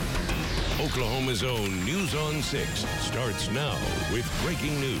Oklahoma's own News on 6 starts now with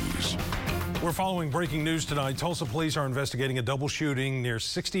breaking news. We're following breaking news tonight. Tulsa police are investigating a double shooting near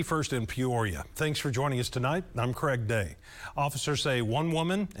 61st and Peoria. Thanks for joining us tonight. I'm Craig Day. Officers say one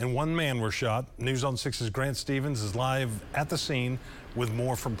woman and one man were shot. News on 6's Grant Stevens is live at the scene with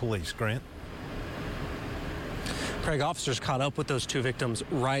more from police. Grant? Craig, officers caught up with those two victims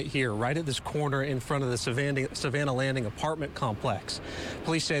right here, right at this corner in front of the Savannah Landing apartment complex.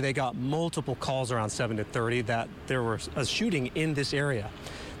 Police say they got multiple calls around 7 to 30 that there was a shooting in this area.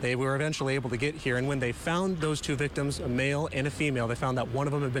 They were eventually able to get here, and when they found those two victims, a male and a female, they found that one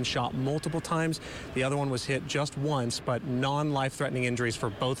of them had been shot multiple times. The other one was hit just once, but non-life-threatening injuries for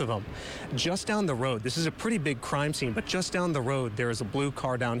both of them. Just down the road, this is a pretty big crime scene, but just down the road, there is a blue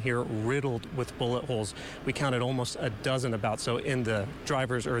car down here riddled with bullet holes. We counted almost a dozen about, so in the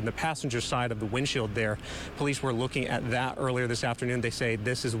driver's or in the passenger side of the windshield there. Police were looking at that earlier this afternoon. They say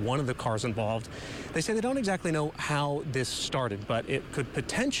this is one of the cars involved. They say they don't exactly know how this started, but it could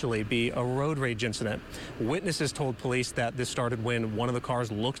potentially be a road rage incident. Witnesses told police that this started when one of the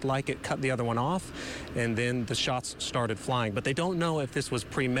cars looked like it cut the other one off, and then the shots started flying. But they don't know if this was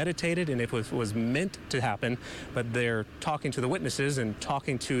premeditated and if it was meant to happen, but they're talking to the witnesses and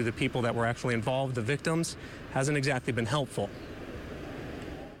talking to the people that were actually involved, the victims, hasn't exactly been helpful.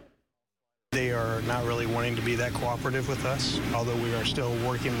 They are not really wanting to be that cooperative with us, although we are still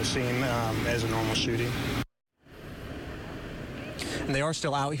working the scene as a normal shooting. And they are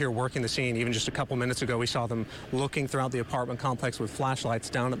still out here working the scene. Even just a couple minutes ago, we saw them looking throughout the apartment complex with flashlights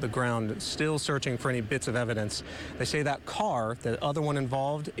down at the ground, still searching for any bits of evidence. They say that car, the other one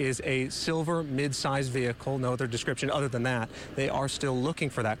involved, is a silver mid-sized vehicle. No other description other than that. They are still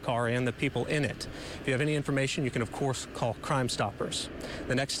looking for that car and the people in it. If you have any information, you can, of course, call Crime Stoppers.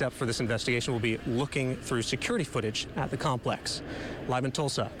 The next step for this investigation will be looking through security footage at the complex. Live in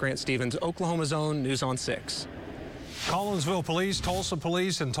Tulsa, Grant Stevens, Oklahoma's own News on 6. Collinsville Police, Tulsa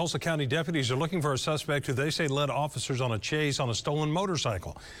Police, and Tulsa County deputies are looking for a suspect who they say led officers on a chase on a stolen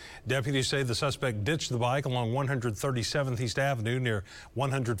motorcycle. Deputies say the suspect ditched the bike along 137th East Avenue near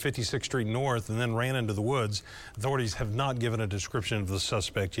 156th Street North and then ran into the woods. Authorities have not given a description of the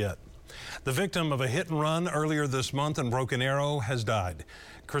suspect yet. The victim of a hit and run earlier this month in Broken Arrow has died.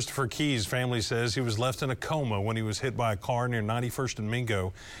 Christopher Key's family says he was left in a coma when he was hit by a car near 91st and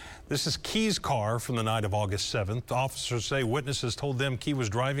Mingo. This is Key's car from the night of August 7th. Officers say witnesses told them Key was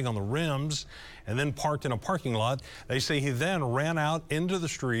driving on the rims and then parked in a parking lot. They say he then ran out into the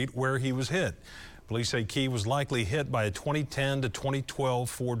street where he was hit. Police say Key was likely hit by a 2010 to 2012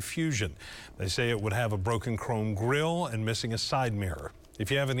 Ford Fusion. They say it would have a broken chrome grille and missing a side mirror. If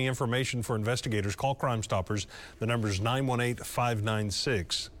you have any information for investigators, call Crime Stoppers. The number is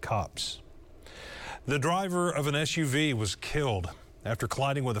 918-596-COPS. The driver of an SUV was killed after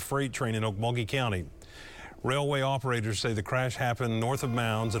colliding with a freight train in Okmulgee County. Railway operators say the crash happened north of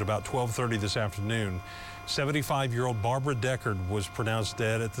Mounds at about 12:30 this afternoon. 75-year-old Barbara Deckard was pronounced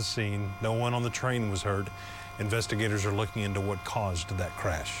dead at the scene. No one on the train was hurt. Investigators are looking into what caused that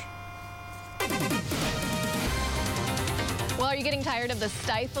crash. Well, are you getting tired of the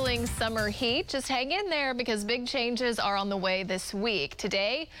stifling summer heat? Just hang in there because big changes are on the way this week.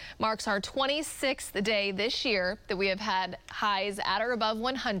 Today marks our 26th day this year that we have had highs at or above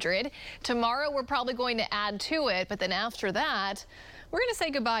 100. Tomorrow we're probably going to add to it, but then after that, we're going to say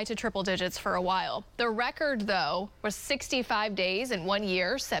goodbye to triple digits for a while. The record, though, was 65 days in 1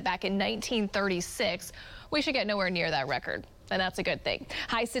 year, set back in 1936. We should get nowhere near that record, and that's a good thing.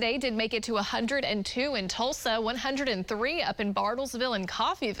 Highs today did make it to 102 in Tulsa, 103 up in Bartlesville and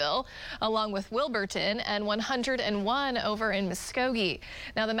Coffeyville, along with Wilburton, and 101 over in Muskogee.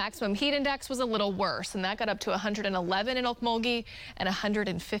 Now, the maximum heat index was a little worse, and that got up to 111 in Okmulgee and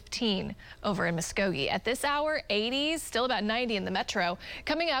 115 over in Muskogee. At this hour, 80s, still about 90 in the metro.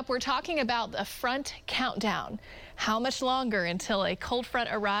 Coming up, we're talking about the front countdown. How much longer until a cold front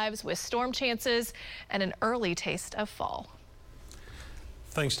arrives with storm chances and an early taste of fall?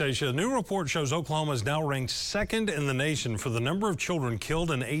 Thanks, Stacia. A new report shows Oklahoma is now ranked second in the nation for the number of children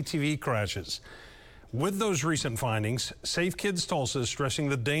killed in ATV crashes. With those recent findings, Safe Kids Tulsa is stressing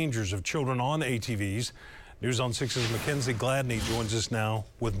the dangers of children on ATVs. News on 6's Mackenzie Gladney joins us now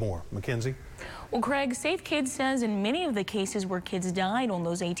with more. Mackenzie? Well, Craig, Safe Kids says in many of the cases where kids died on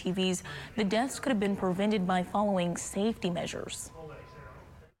those ATVs, the deaths could have been prevented by following safety measures.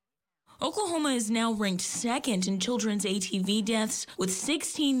 Oklahoma is now ranked second in children's ATV deaths with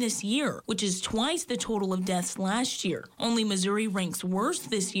 16 this year, which is twice the total of deaths last year. Only Missouri ranks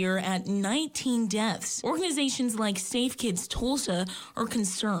worst this year at 19 deaths. Organizations like Safe Kids Tulsa are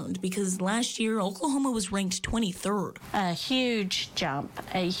concerned because last year Oklahoma was ranked 23rd. A huge jump,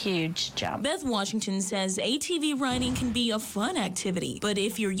 a huge jump. Beth Washington says ATV riding can be a fun activity, but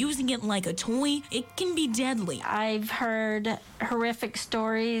if you're using it like a toy, it can be deadly. I've heard horrific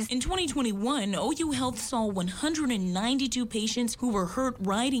stories. In 2021, OU Health saw 192 patients who were hurt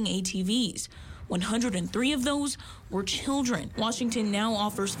riding ATVs. 103 of those were children. Washington now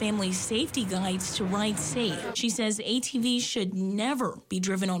offers families safety guides to ride safe. She says ATVs should never be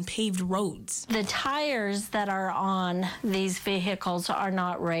driven on paved roads. The tires that are on these vehicles are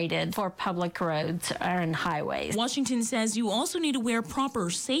not rated for public roads and highways. Washington says you also need to wear proper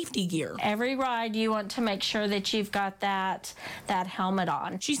safety gear. Every ride you want to make sure that you've got that helmet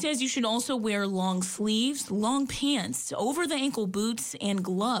on. She says you should also wear long sleeves, long pants, over-the-ankle boots, and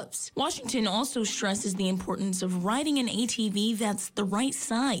gloves. Washington also stresses the importance of riding an ATV that's the right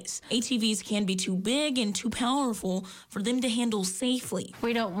size. ATVs can be too big and too powerful for them to handle safely.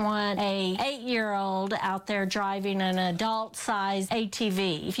 We don't want a 8-year-old out there driving an adult-sized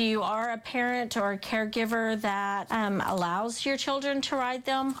ATV. If you are a parent or a caregiver that allows your children to ride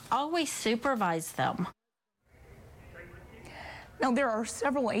them, always supervise them. Now, there are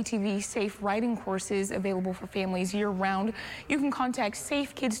several ATV safe riding courses available for families year-round. You can contact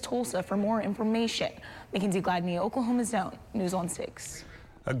Safe Kids Tulsa for more information. Mackenzie Gladney, Oklahoma's Own, News on 6.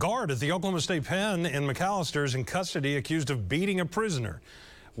 A guard at the Oklahoma State Pen in McAlester is in custody accused of beating a prisoner.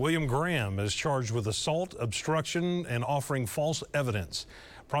 William Graham is charged with assault, obstruction, and offering false evidence.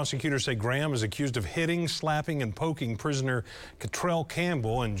 Prosecutors say Graham is accused of hitting, slapping, and poking prisoner Catrell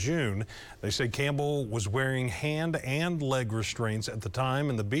Campbell in June. They say Campbell was wearing hand and leg restraints at the time,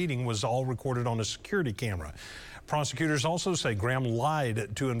 and the beating was all recorded on a security camera. Prosecutors also say Graham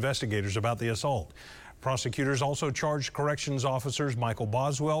lied to investigators about the assault. Prosecutors also charged corrections officers Michael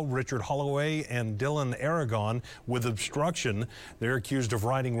Boswell, Richard Holloway, and Dylan Aragon with obstruction. They're accused of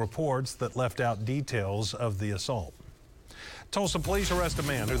writing reports that left out details of the assault. Tulsa police arrest a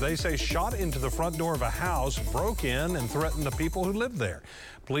man who they say shot into the front door of a house, broke in, and threatened the people who lived there.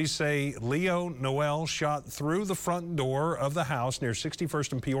 Police say Leo Noel shot through the front door of the house near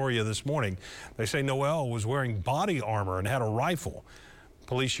 61st and Peoria this morning. They say Noel was wearing body armor and had a rifle.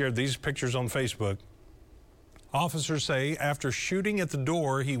 Police shared these pictures on Facebook. Officers say after shooting at the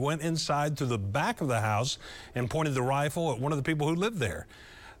door, he went inside through the back of the house and pointed the rifle at one of the people who lived there.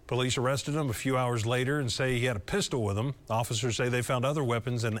 Police arrested him a few hours later and say he had a pistol with him. Officers say they found other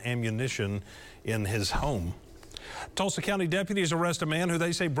weapons and ammunition in his home. Tulsa County deputies arrest a man who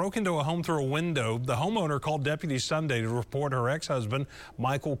they say broke into a home through a window. The homeowner called deputies Sunday to report her ex-husband,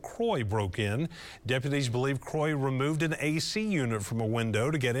 Michael Croy, broke in. Deputies believe Croy removed an AC unit from a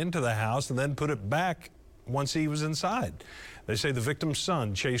window to get into the house and then put it back once he was inside. They say the victim's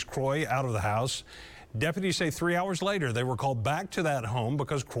son chased Croy out of the house. Deputies say 3 hours later they were called back to that home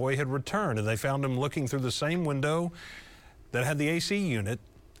because Croy had returned, and they found him looking through the same window that had the AC unit,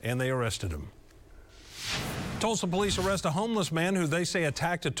 and they arrested him. Tulsa police arrest a homeless man who they say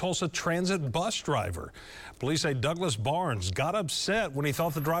attacked a Tulsa Transit bus driver. Police say Douglas Barnes got upset when he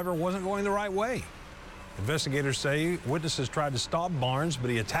thought the driver wasn't going the right way. Investigators say witnesses tried to stop Barnes, but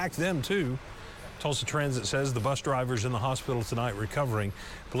he attacked them too. Tulsa Transit says the bus driver's in the hospital tonight recovering.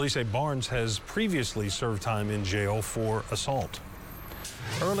 Police say Barnes has previously served time in jail for assault.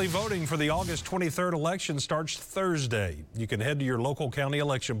 Early voting for the August 23rd election starts Thursday. You can head to your local county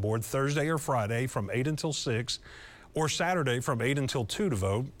election board Thursday or Friday from 8 until 6 or Saturday from 8 until 2 to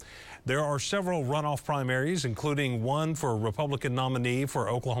vote. There are several runoff primaries, including one for a Republican nominee for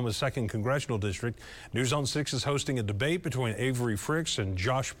Oklahoma's 2nd Congressional District. News on 6 is hosting a debate between Avery Fricks and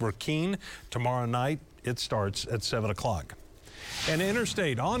Josh Burkeen. Tomorrow night, it starts at 7 o'clock. An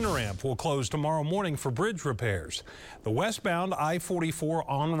interstate on-ramp will close tomorrow morning for bridge repairs. The westbound I-44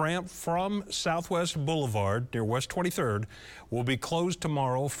 on-ramp from Southwest Boulevard near West 23rd will be closed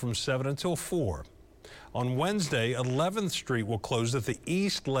tomorrow from 7 until 4. On Wednesday, 11th Street will close at the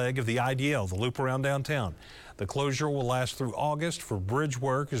east leg of the IDL, the loop around downtown. The closure will last through August for bridge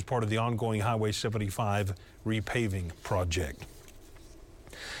work as part of the ongoing Highway 75 repaving project.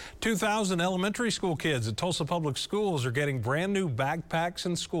 2,000 elementary school kids at Tulsa Public Schools are getting brand new backpacks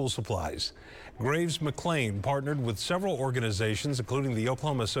and school supplies. Graves McLean partnered with several organizations, including the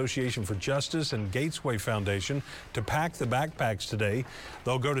Oklahoma Association for Justice and Gatesway Foundation, to pack the backpacks today.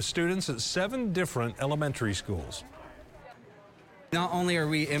 They'll go to students at 7 different elementary schools. Not only are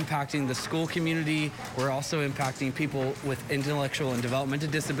we impacting the school community, we're also impacting people with intellectual and developmental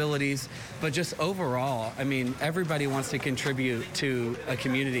disabilities, but just overall, I mean, everybody wants to contribute to a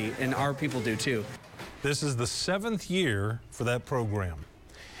community, and our people do too. This is the 7th year for that program.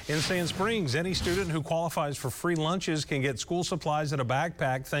 In Sand Springs, any student who qualifies for free lunches can get school supplies and a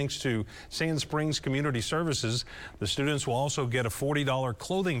backpack thanks to Sand Springs Community Services. The students will also get a $40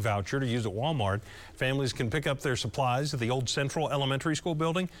 clothing voucher to use at Walmart. Families can pick up their supplies at the old Central Elementary School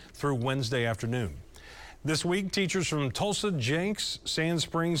building through Wednesday afternoon. This week, teachers from Tulsa, Jenks, Sand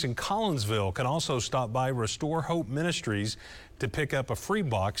Springs, and Collinsville can also stop by Restore Hope Ministries to pick up a free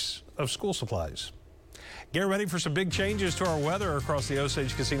box of school supplies. Get ready for some big changes to our weather across the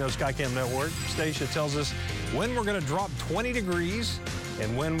Osage Casino Skycam network. Stacia tells us when we're going to drop 20 degrees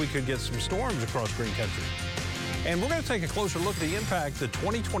and when we could get some storms across green country. And we're going to take a closer look at the impact the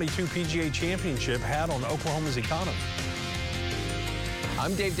 2022 PGA Championship had on Oklahoma's economy.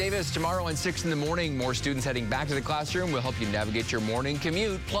 I'm Dave Davis. Tomorrow on 6 in the morning, more students heading back to the classroom will help you navigate your morning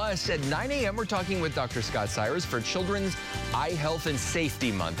commute. Plus, at 9 a.m., we're talking with Dr. Scott Cyrus for Children's Eye Health and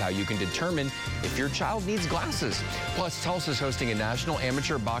Safety Month, how you can determine if your child needs glasses. Plus, Tulsa's hosting a national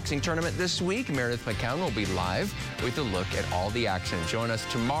amateur boxing tournament this week. Meredith McCown will be live with a look at all the action. Join us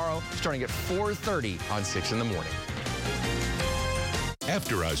tomorrow starting at 4:30 on 6 in the morning.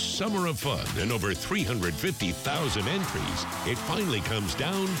 After a summer of fun and over 350,000 entries, it finally comes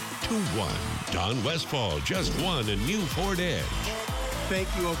down to one. Don Westfall just won a new Ford Edge. Thank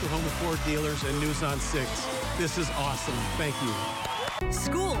you, Oklahoma Ford dealers and News on 6. This is awesome. Thank you.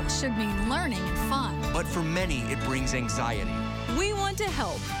 School should mean learning and fun. But for many, it brings anxiety. We want to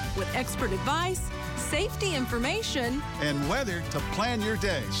help with expert advice, safety information, and weather to plan your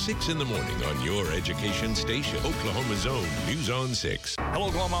day. 6 in the morning on your education station, Oklahoma's own News on 6. Hello,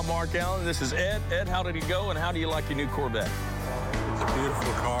 Oklahoma. I'm Mark Allen. This is Ed. Ed, how did it go, and how do you like your new Corvette? It's a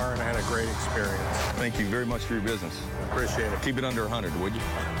beautiful car, and I had a great experience. Thank you very much for your business. Appreciate it. Keep it under 100, would you?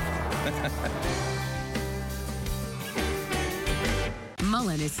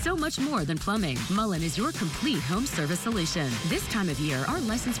 Mullen is so much more than plumbing. Mullen is your complete home service solution. This time of year, our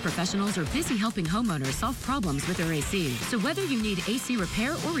licensed professionals are busy helping homeowners solve problems with their AC. So whether you need AC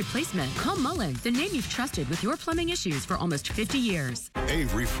repair or replacement, call Mullen, the name you've trusted with your plumbing issues for almost 50 years.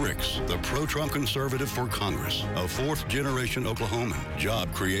 Avery Fricks, the pro-Trump conservative for Congress, a fourth-generation Oklahoman,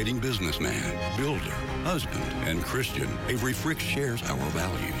 job-creating businessman, builder, husband, and Christian. Avery Fricks shares our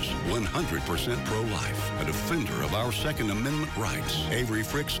values. 100% pro-life, a defender of our Second Amendment rights. Avery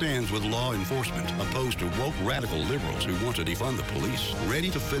Fricks stands with law enforcement, opposed to woke radical liberals who want to defund the police, ready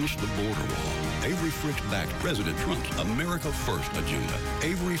to finish the border wall. Avery Fricks backed President Trump's America First agenda.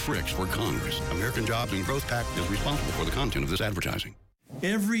 Avery Fricks for Congress. American Jobs and Growth PAC is responsible for the content of this advertising.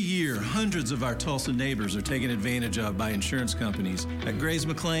 Every year, hundreds of our Tulsa neighbors are taken advantage of by insurance companies. At Grays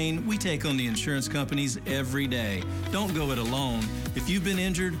McLean, we take on the insurance companies every day. Don't go it alone. If you've been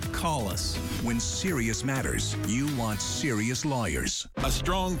injured, call us. When serious matters, you want serious lawyers. A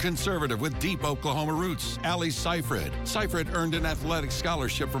strong conservative with deep Oklahoma roots, Allie Seifred. Seifred earned an athletic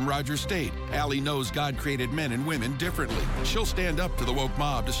scholarship from Rogers State. Allie knows God created men and women differently. She'll stand up to the woke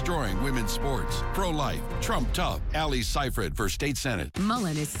mob destroying women's sports. Pro-life, Trump tough, Allie Seifred for State Senate.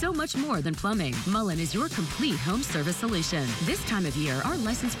 Mullen is so much more than plumbing. Mullen is your complete home service solution. This time of year, our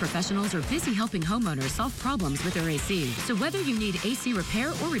licensed professionals are busy helping homeowners solve problems with their AC. So whether you need AC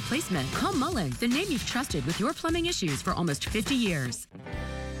repair or replacement, call Mullen, the name you've trusted with your plumbing issues for almost 50 years.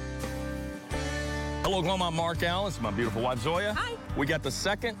 Hello, Oklahoma. I'm Mark Allen. It's my beautiful wife, Zoya. Hi. We got the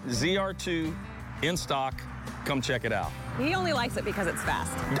second ZR2 in stock. Come check it out. He only likes it because it's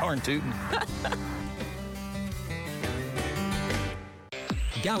fast. Darn tootin'.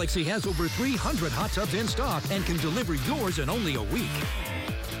 Galaxy has over 300 hot tubs in stock and can deliver yours in only a week.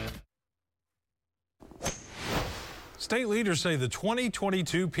 State leaders say the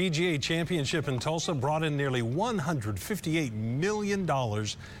 2022 PGA Championship in Tulsa brought in nearly $158 million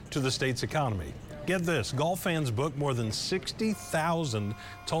to the state's economy. Get this, golf fans booked more than 60,000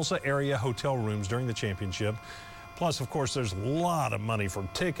 Tulsa area hotel rooms during the championship. Plus, of course, there's a lot of money for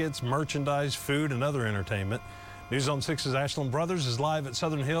tickets, merchandise, food, and other entertainment. News on 6's Ashland Brothers is live at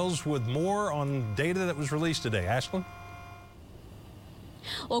Southern Hills with more on data that was released today. Ashland?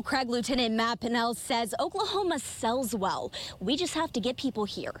 Well, Craig, Lieutenant Matt Pinnell says Oklahoma sells well. We just have to get people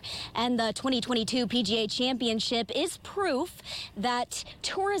here. And the 2022 PGA Championship is proof that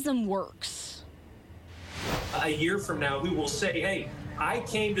tourism works. A year from now, we will say, hey, I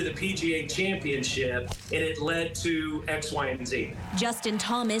came to the PGA Championship and it led to X, Y, and Z. Justin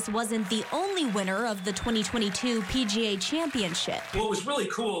Thomas wasn't the only winner of the 2022 PGA Championship. What was really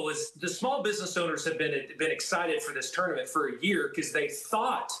cool was the small business owners have been excited for this tournament for a year because they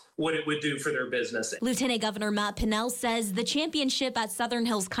thought what it would do for their business. Lieutenant Governor Matt Pinnell says the championship at Southern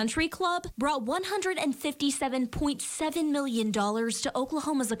Hills Country Club brought $157.7 million to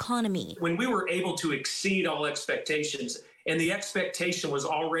Oklahoma's economy. When we were able to exceed all expectations, and the expectation was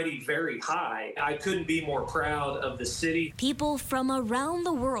already very high, I couldn't be more proud of the city. People from around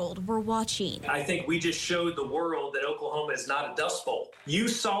the world were watching. I think we just showed the world that Oklahoma is not a dust bowl. You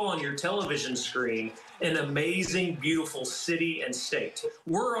saw on your television screen an amazing, beautiful city and state.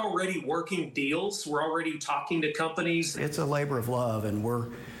 We're already working deals. We're already talking to companies. It's a labor of love, and we're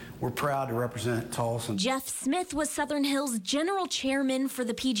proud to represent Tulsa. Jeff Smith was Southern Hills general chairman for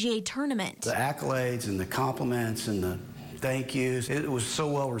the PGA tournament. The accolades and the compliments and the thank yous, it was so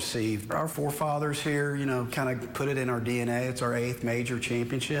well received. Our forefathers here, kind of put it in our DNA. It's our 8th major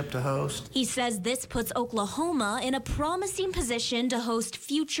championship to host. He says this puts Oklahoma in a promising position to host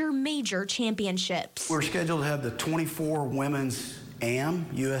future major championships. We're scheduled to have the 24 women's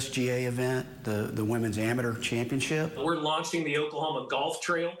USGA event, the Women's Amateur Championship. We're launching the Oklahoma Golf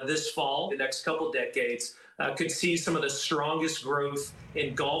Trail this fall. The next couple decades could see some of the strongest growth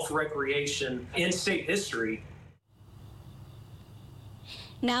in golf recreation in state history.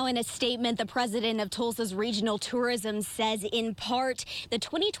 Now, in a statement, the president of Tulsa's Regional Tourism says, in part, the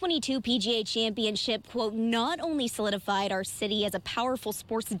 2022 PGA Championship, quote, not only solidified our city as a powerful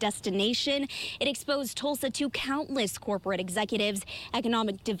sports destination, it exposed Tulsa to countless corporate executives,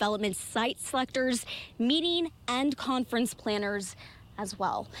 economic development site selectors, meeting and conference planners as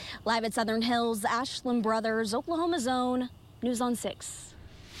well. Live at Southern Hills, Ashland Brothers, Oklahoma's own News on 6.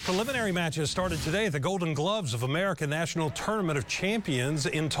 Preliminary matches started today at the Golden Gloves of American National Tournament of Champions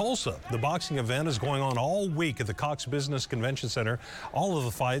in Tulsa. The boxing event is going on all week at the Cox Business Convention Center. All of the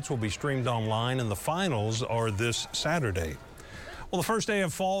fights will be streamed online, and the finals are this Saturday. Well, the first day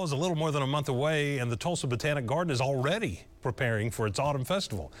of fall is a little more than a month away, and the Tulsa Botanic Garden is already preparing for its autumn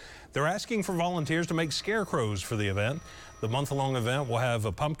festival. They're asking for volunteers to make scarecrows for the event. The month-long event will have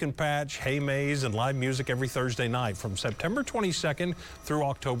a pumpkin patch, hay maze, and live music every Thursday night from September 22nd through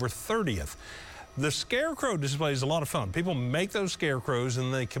October 30th. The scarecrow display is a lot of fun. People make those scarecrows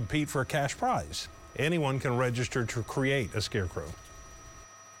and they compete for a cash prize. Anyone can register to create a scarecrow.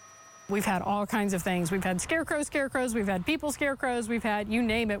 We've had all kinds of things. We've had scarecrows, we've had people scarecrows, we've had, you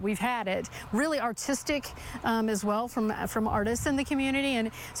name it, we've had it. Really artistic as well from artists in the community.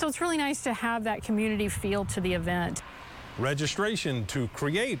 And so it's really nice to have that community feel to the event. Registration to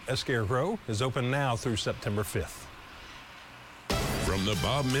create a scarecrow is open now through September 5th. From the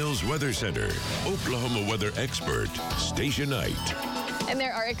Bob Mills Weather Center, Oklahoma weather expert, Stacia Knight. And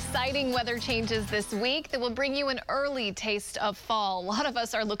there are exciting weather changes this week that will bring you an early taste of fall. A lot of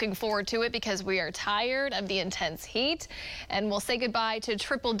us are looking forward to it because we are tired of the intense heat, and we'll say goodbye to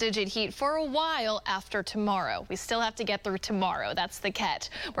triple-digit heat for a while after tomorrow. We still have to get through tomorrow. That's the catch.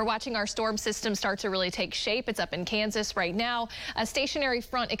 We're watching our storm system start to really take shape. It's up in Kansas right now. A stationary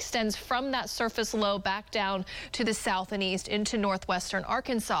front extends from that surface low back down to the south and east into northwestern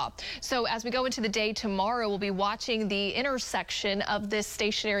Arkansas. So as we go into the day tomorrow, we'll be watching the intersection of this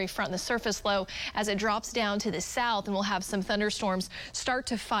stationary front and the surface low as it drops down to the south, and we'll have some thunderstorms start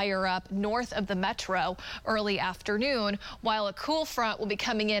to fire up north of the metro early afternoon, while a cool front will be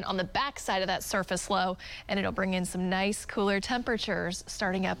coming in on the backside of that surface low, and it'll bring in some nice cooler temperatures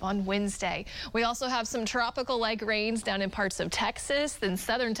starting up on Wednesday. We also have some tropical-like rains down in parts of Texas. In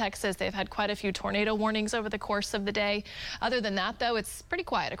southern Texas, they've had quite a few tornado warnings over the course of the day. Other than that, though, it's pretty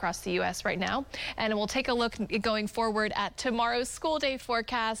quiet across the U.S. right now, and we'll take a look going forward at tomorrow's school day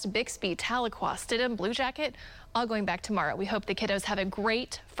forecast. Bixby, Tahlequah, Stidham, Blue Jacket, all going back tomorrow. We hope the kiddos have a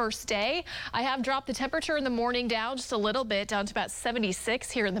great first day. I have dropped the temperature in the morning down just a little bit, down to about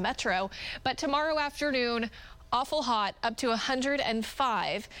 76 here in the metro. But tomorrow afternoon, awful hot, up to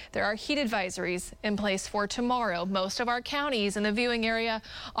 105. There are heat advisories in place for tomorrow. Most of our counties in the viewing area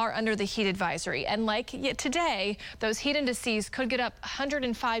are under the heat advisory. And like today, those heat indices could get up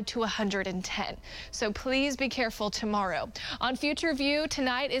 105 to 110. So please be careful tomorrow. On Future View,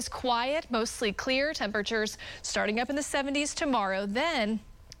 tonight is quiet, mostly clear. Temperatures starting up in the 70s tomorrow. Then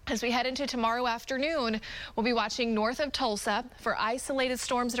As we head into tomorrow afternoon, we'll be watching north of Tulsa for isolated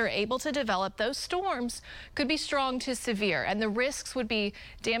storms that are able to develop. Those storms could be strong to severe, and the risks would be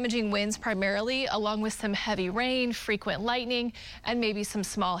damaging winds primarily, along with some heavy rain, frequent lightning, and maybe some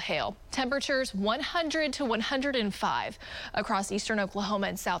small hail. Temperatures 100 to 105 across eastern Oklahoma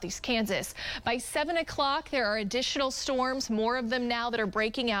and southeast Kansas. By 7 o'clock, there are additional storms, more of them now that are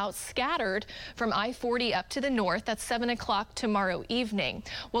breaking out, scattered from I-40 up to the north. That's 7 o'clock tomorrow evening.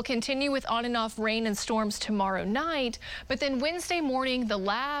 We'll continue with on and off rain and storms tomorrow night, but then Wednesday morning, the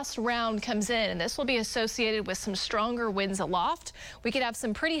last round comes in, and this will be associated with some stronger winds aloft. We could have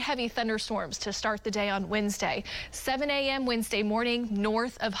some pretty heavy thunderstorms to start the day on Wednesday. 7 a.m. Wednesday morning,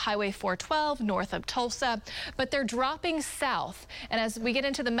 north of Highway 412, north of Tulsa, but they're dropping south. And as we get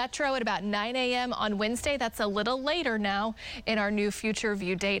into the metro at about 9 a.m. on Wednesday, that's a little later now in our new future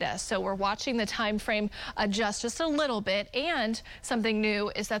view data. So we're watching the time frame adjust just a little bit, and something new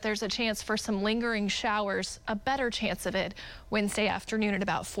is that there's a chance for some lingering showers, a better chance of it Wednesday afternoon at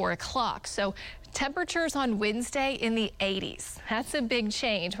about 4 o'clock. So temperatures on Wednesday in the 80s. That's a big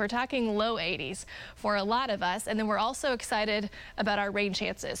change. We're talking low 80s for a lot of us. And then we're also excited about our rain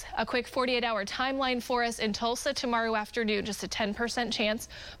chances. A quick 48-hour timeline for us in Tulsa tomorrow afternoon, just a 10% chance.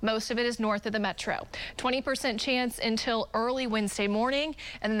 Most of it is north of the metro. 20% chance until early Wednesday morning.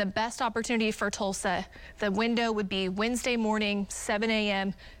 And then the best opportunity for Tulsa, the window would be Wednesday morning, 7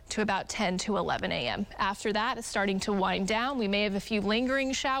 a.m. to about 10 to 11 a.m. After that, it's starting to wind down. We may have a few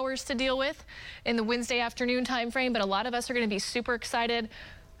lingering showers to deal with in the Wednesday afternoon time frame, but a lot of us are going to be super excited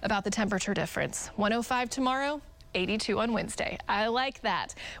about the temperature difference. 105 tomorrow, 82 on Wednesday. I like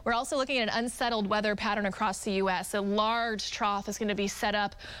that. We're also looking at an unsettled weather pattern across the U.S. A large trough is going to be set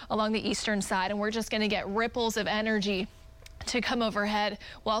up along the eastern side, and we're just going to get ripples of energy to come overhead.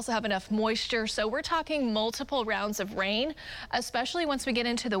 We'll also have enough moisture, so we're talking multiple rounds of rain, especially once we get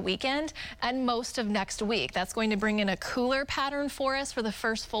into the weekend and most of next week. That's going to bring in a cooler pattern for us for the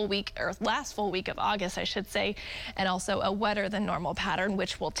first full week, or last full week of August, I should say, and also a wetter than normal pattern,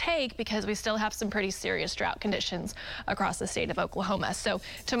 which we'll take because we still have some pretty serious drought conditions across the state of Oklahoma. So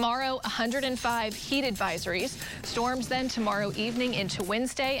tomorrow, 105 heat advisories. Storms then tomorrow evening into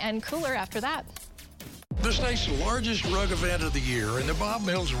Wednesday, and cooler after that. The state's largest rug event of the year in the Bob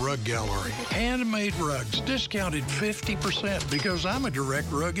Mills Rug Gallery. Handmade rugs discounted 50% because I'm a direct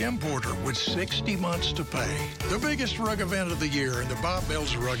rug importer with 60 months to pay. The biggest rug event of the year in the Bob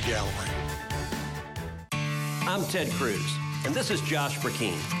Mills Rug Gallery. I'm Ted Cruz, and this is Josh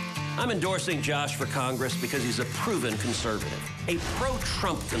Burkeen. I'm endorsing Josh for Congress because he's a proven conservative, a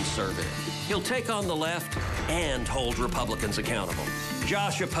pro-Trump conservative. He'll take on the left and hold Republicans accountable.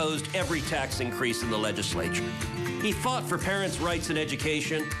 Josh opposed every tax increase in the legislature. He fought for parents' rights in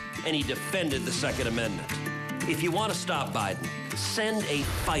education, and he defended the Second Amendment. If you want to stop Biden, send a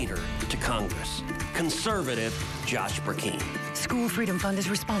fighter to Congress. Conservative Josh Burkeen. School Freedom Fund is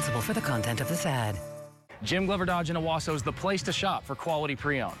responsible for the content of this ad. Jim Glover Dodge in Owasso is the place to shop for quality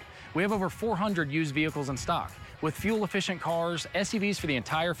pre-owned. We have over 400 used vehicles in stock, with fuel-efficient cars, SUVs for the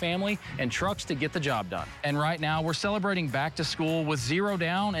entire family, and trucks to get the job done. And right now, we're celebrating back to school with 0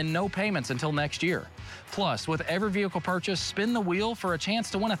 down and no payments until next year. Plus, with every vehicle purchase, spin the wheel for a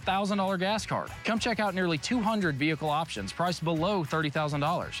chance to win a $1,000 gas card. Come check out nearly 200 vehicle options priced below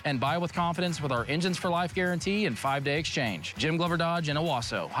 $30,000. And buy with confidence with our Engines for Life guarantee and 5-day exchange. Jim Glover Dodge in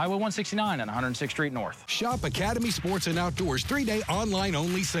Owasso, Highway 169 and 106th Street North. Shop Academy Sports and Outdoors 3-day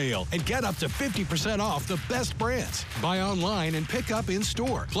online-only sale and get up to 50% off the best brands. Buy online and pick up in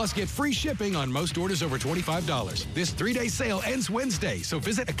store. Plus, get free shipping on most orders over $25. This 3-day sale ends Wednesday, so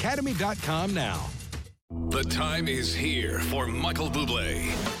visit academy.com now. The time is here for Michael Bublé.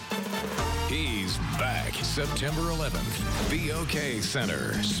 He's back September 11th. The OK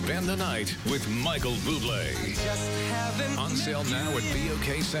Center. Spend the night with Michael Bublé. On sale now at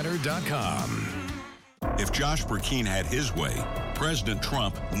theokcenter.com. If Josh Burkeen had his way, President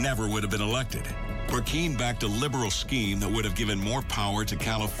Trump never would have been elected. Burkeen backed a liberal scheme that would have given more power to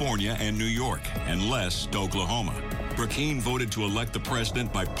California and New York and less to Oklahoma. Burkeen voted to elect the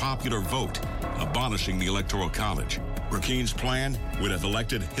president by popular vote, abolishing the Electoral College. Burkeen's plan would have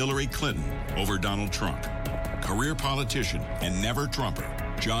elected Hillary Clinton over Donald Trump. Career politician and never Trumper,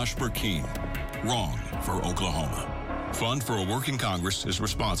 Josh Burkeen. Wrong for Oklahoma. Fund for a Working Congress is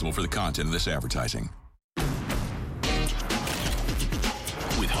responsible for the content of this advertising.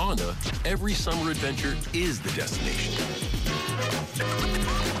 With Honda, every summer adventure is the destination.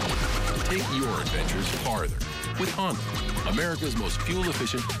 Take your adventures farther with Honda, America's most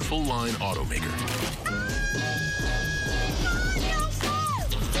fuel-efficient, full-line automaker.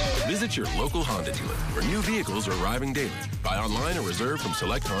 Visit your local Honda dealer, where new vehicles are arriving daily. Buy online or reserve from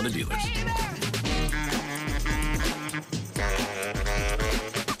select Honda dealers.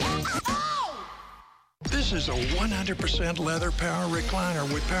 This is a 100% leather power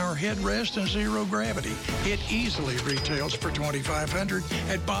recliner with power headrest and zero gravity. It easily retails for $2,500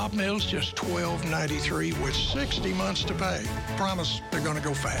 at Bob Mills, just $12.93 with 60 months to pay. Promise they're going to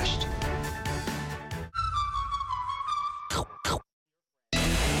go fast.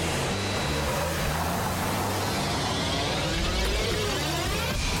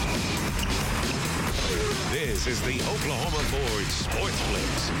 This is the Oklahoma Ford Sports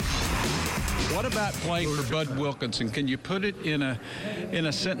Blitz. What about playing for Bud Wilkinson? Can you put it in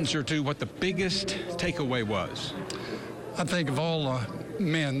a sentence or two what the biggest takeaway was? I think of all the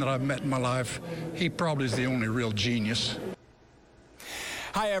men that I've met in my life, he probably is the only real genius.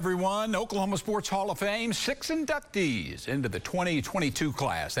 Hi, everyone. Oklahoma Sports Hall of Fame, 6 inductees into the 2022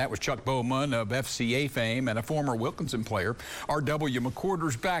 class. That was Chuck Bowman of FCA fame and a former Wilkinson player. R.W.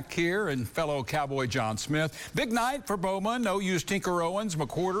 McWhorter's back here and fellow Cowboy John Smith. Big night for Bowman. OU's Tinker Owens,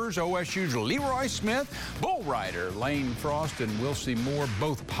 McWhorter's, OSU's Leroy Smith, Bull Rider Lane Frost, and Wilcie Moore,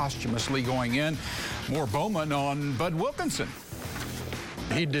 both posthumously going in. More Bowman on Bud Wilkinson.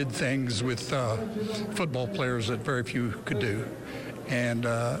 He did things with football players that very few could do. And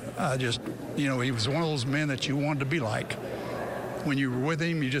I just, he was one of those men that you wanted to be like. When you were with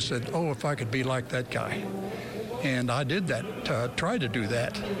him, you just said, oh, if I could be like that guy. And I did that, tried to do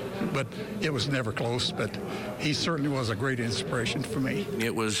that, but it was never close. But he certainly was a great inspiration for me.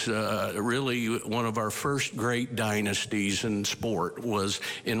 It was really one of our first great dynasties in sport was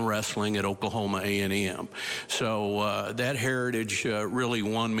in wrestling at Oklahoma A&M. So that heritage really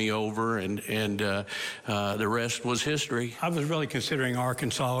won me over, and the rest was history. I was really considering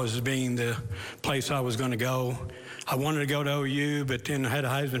Arkansas as being the place I was going to go. I wanted to go to OU, but then I had a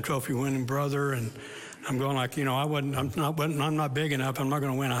Heisman Trophy winning brother, and I'm going like, I'm not big enough. I'm not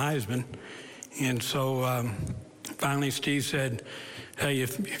going to win a Heisman. And so finally Steve said, hey,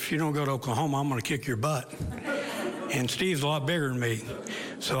 if you don't go to Oklahoma, I'm going to kick your butt. And Steve's a lot bigger than me.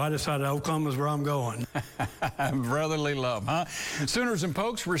 So I decided Oklahoma's where I'm going. Brotherly love, huh? Sooners and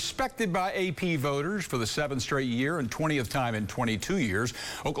Pokes respected by AP voters for the 7th straight year and 20th time in 22 years.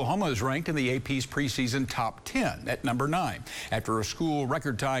 Oklahoma is ranked in the AP's preseason top 10 at number 9. After a school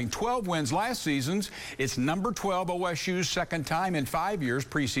record-tying 12 wins last season, it's number 12 OSU's second time in 5 years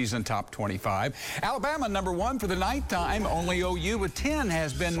preseason top 25. Alabama number 1 for the 9th time. Only OU with 10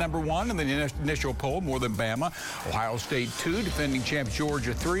 has been number 1 in the initial poll, more than Bama. Ohio State 2, defending champ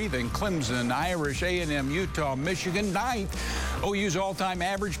Georgia 3, then Clemson, Irish, A&M, Utah, Michigan 9th. OU's all-time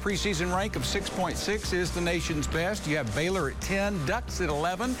average preseason rank of 6.6 is the nation's best. You have Baylor at 10, Ducks at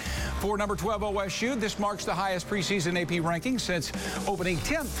 11. For number 12 OSU, this marks the highest preseason AP ranking since opening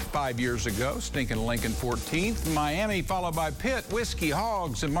 10th 5 years ago. Stinking Lincoln 14th. Miami followed by Pitt, Whiskey,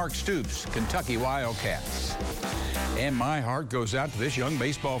 Hogs, and Mark Stoops, Kentucky Wildcats. And my heart goes out to this young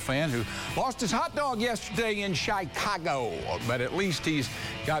baseball fan who lost his hot dog yesterday in Chicago. But at least he's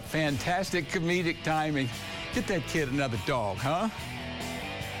got fantastic comedic timing. Get that kid another dog, huh?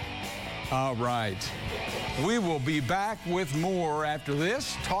 All right. We will be back with more after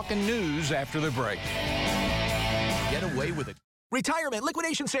this. Talking news after the break. Get away with it. Retirement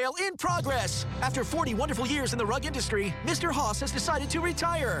liquidation sale in progress. After 40 wonderful years in the rug industry, Mr. Haas has decided to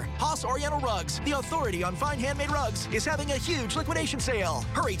retire. Haas Oriental Rugs, the authority on fine handmade rugs, is having a huge liquidation sale.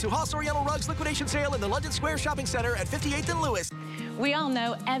 Hurry to Haas Oriental Rugs liquidation sale in the London Square Shopping Center at 58th and Lewis. We all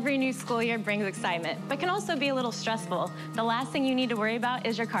know every new school year brings excitement, but can also be a little stressful. The last thing you need to worry about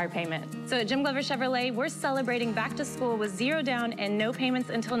is your car payment. So at Jim Glover Chevrolet, we're celebrating back to school with 0 down and no payments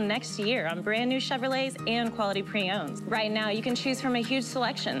until next year on brand new Chevrolets and quality pre-owns. Right now, you can choose from a huge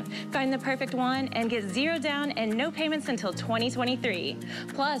selection. Find the perfect one and get 0 down and no payments until 2023.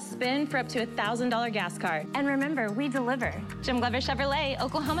 Plus, spin for up to a $1,000 gas card. And remember, we deliver. Jim Glover Chevrolet,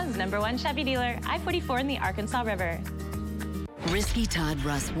 Oklahoma's #1 Chevy dealer, I-44 in the Arkansas River. Risky Todd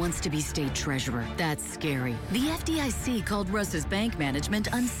Russ wants to be state treasurer. That's scary. The FDIC called Russ's bank management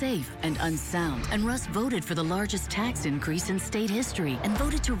unsafe and unsound, and Russ voted for the largest tax increase in state history and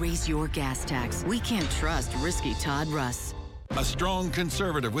voted to raise your gas tax. We can't trust Risky Todd Russ. A strong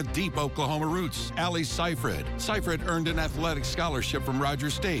conservative with deep Oklahoma roots, Allie Seifred. Seifred earned an athletic scholarship from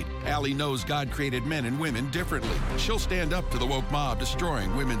Rogers State. Allie knows God created men and women differently. She'll stand up to the woke mob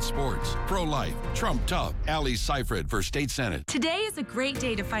destroying women's sports. Pro-life, Trump tough. Allie Seifred for State Senate. Today is a great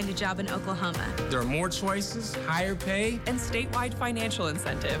day to find a job in Oklahoma. There are more choices, higher pay, and statewide financial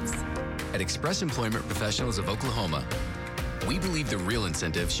incentives. At Express Employment Professionals of Oklahoma, we believe the real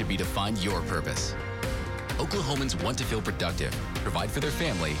incentive should be to find your purpose. Oklahomans want to feel productive, provide for their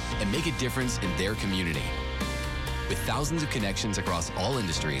family, and make a difference in their community. With thousands of connections across all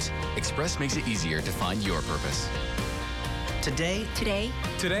industries, Express makes it easier to find your purpose. Today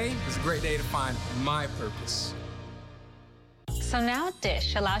is a great day to find my purpose. So now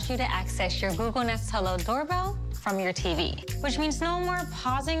Dish allows you to access your Google Nest Hello doorbell from your TV, which means no more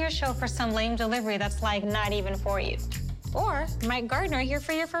pausing your show for some lame delivery that's like not even for you. Or Mike Gardner here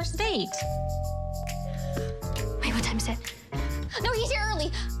for your first date. Wait, what time is it? No, he's here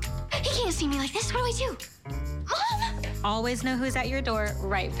early. He can't see me like this. What do I do? Mom! Always know who's at your door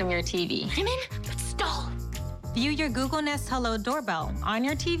right from your TV. I'm in, but stall. View your Google Nest Hello doorbell on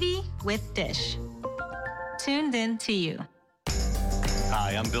your TV with Dish. Tuned in to you.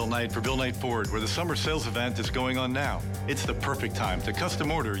 Hi, I'm Bill Knight for Bill Knight Ford, where the summer sales event is going on now. It's the perfect time to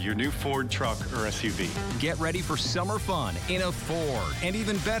custom order your new Ford truck or SUV. Get ready for summer fun in a Ford and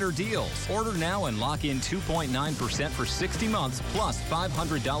even better deals. Order now and lock in 2.9% for 60 months plus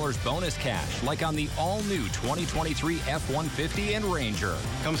 $500 bonus cash, like on the all-new 2023 F-150 and Ranger.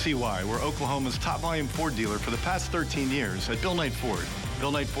 Come see why. We're Oklahoma's top volume Ford dealer for the past 13 years at Bill Knight Ford,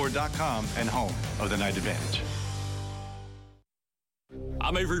 BillKnightFord.com, and home of the Knight Advantage.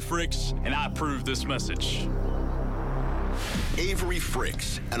 I'm Avery Fricks, and I approve this message. Avery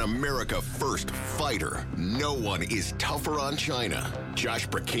Fricks, an America First fighter. No one is tougher on China. Josh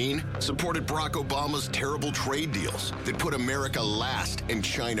Brakeen supported Barack Obama's terrible trade deals that put America last and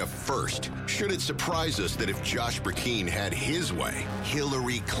China first. Should it surprise us that if Josh Brakeen had his way,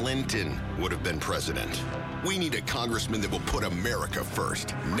 Hillary Clinton would have been president? We need a congressman that will put America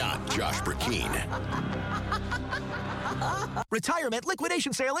first, not Josh Brakeen. Retirement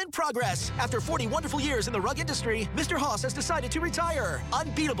liquidation sale in progress. After 40 wonderful years in the rug industry, Mr. Haas has decided to retire.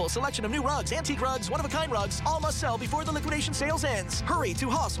 Unbeatable selection of new rugs, antique rugs, one-of-a-kind rugs, all must sell before the liquidation sales ends. Hurry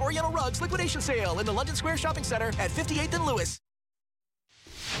to Haas Oriental Rugs liquidation sale in the London Square Shopping Center at 58th and Lewis.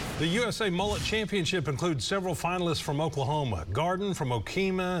 The USA Mullet Championship includes several finalists from Oklahoma. Garden from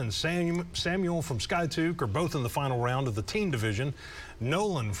Okemah and Samuel from Skiatook are both in the final round of the teen division.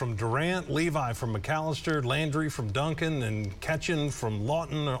 Nolan from Durant, Levi from McAllister, Landry from Duncan, and Ketchen from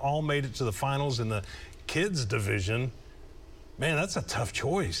Lawton all made it to the finals in the kids division. Man, that's a tough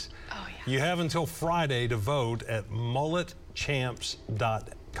choice. Oh, yeah. You have until Friday to vote at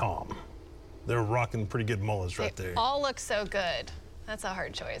mulletchamps.com. They're rocking pretty good mullets right there. All look so good. That's a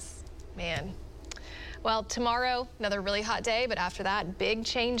hard choice, man. Well, tomorrow, another really hot day, but after that, big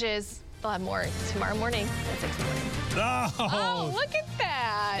changes. They'll have more tomorrow morning at 6 in the morning. Oh, look at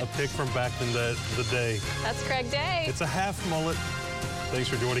that. A pick from back in the day. That's Craig Day. It's a half mullet. Thanks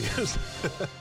for joining us.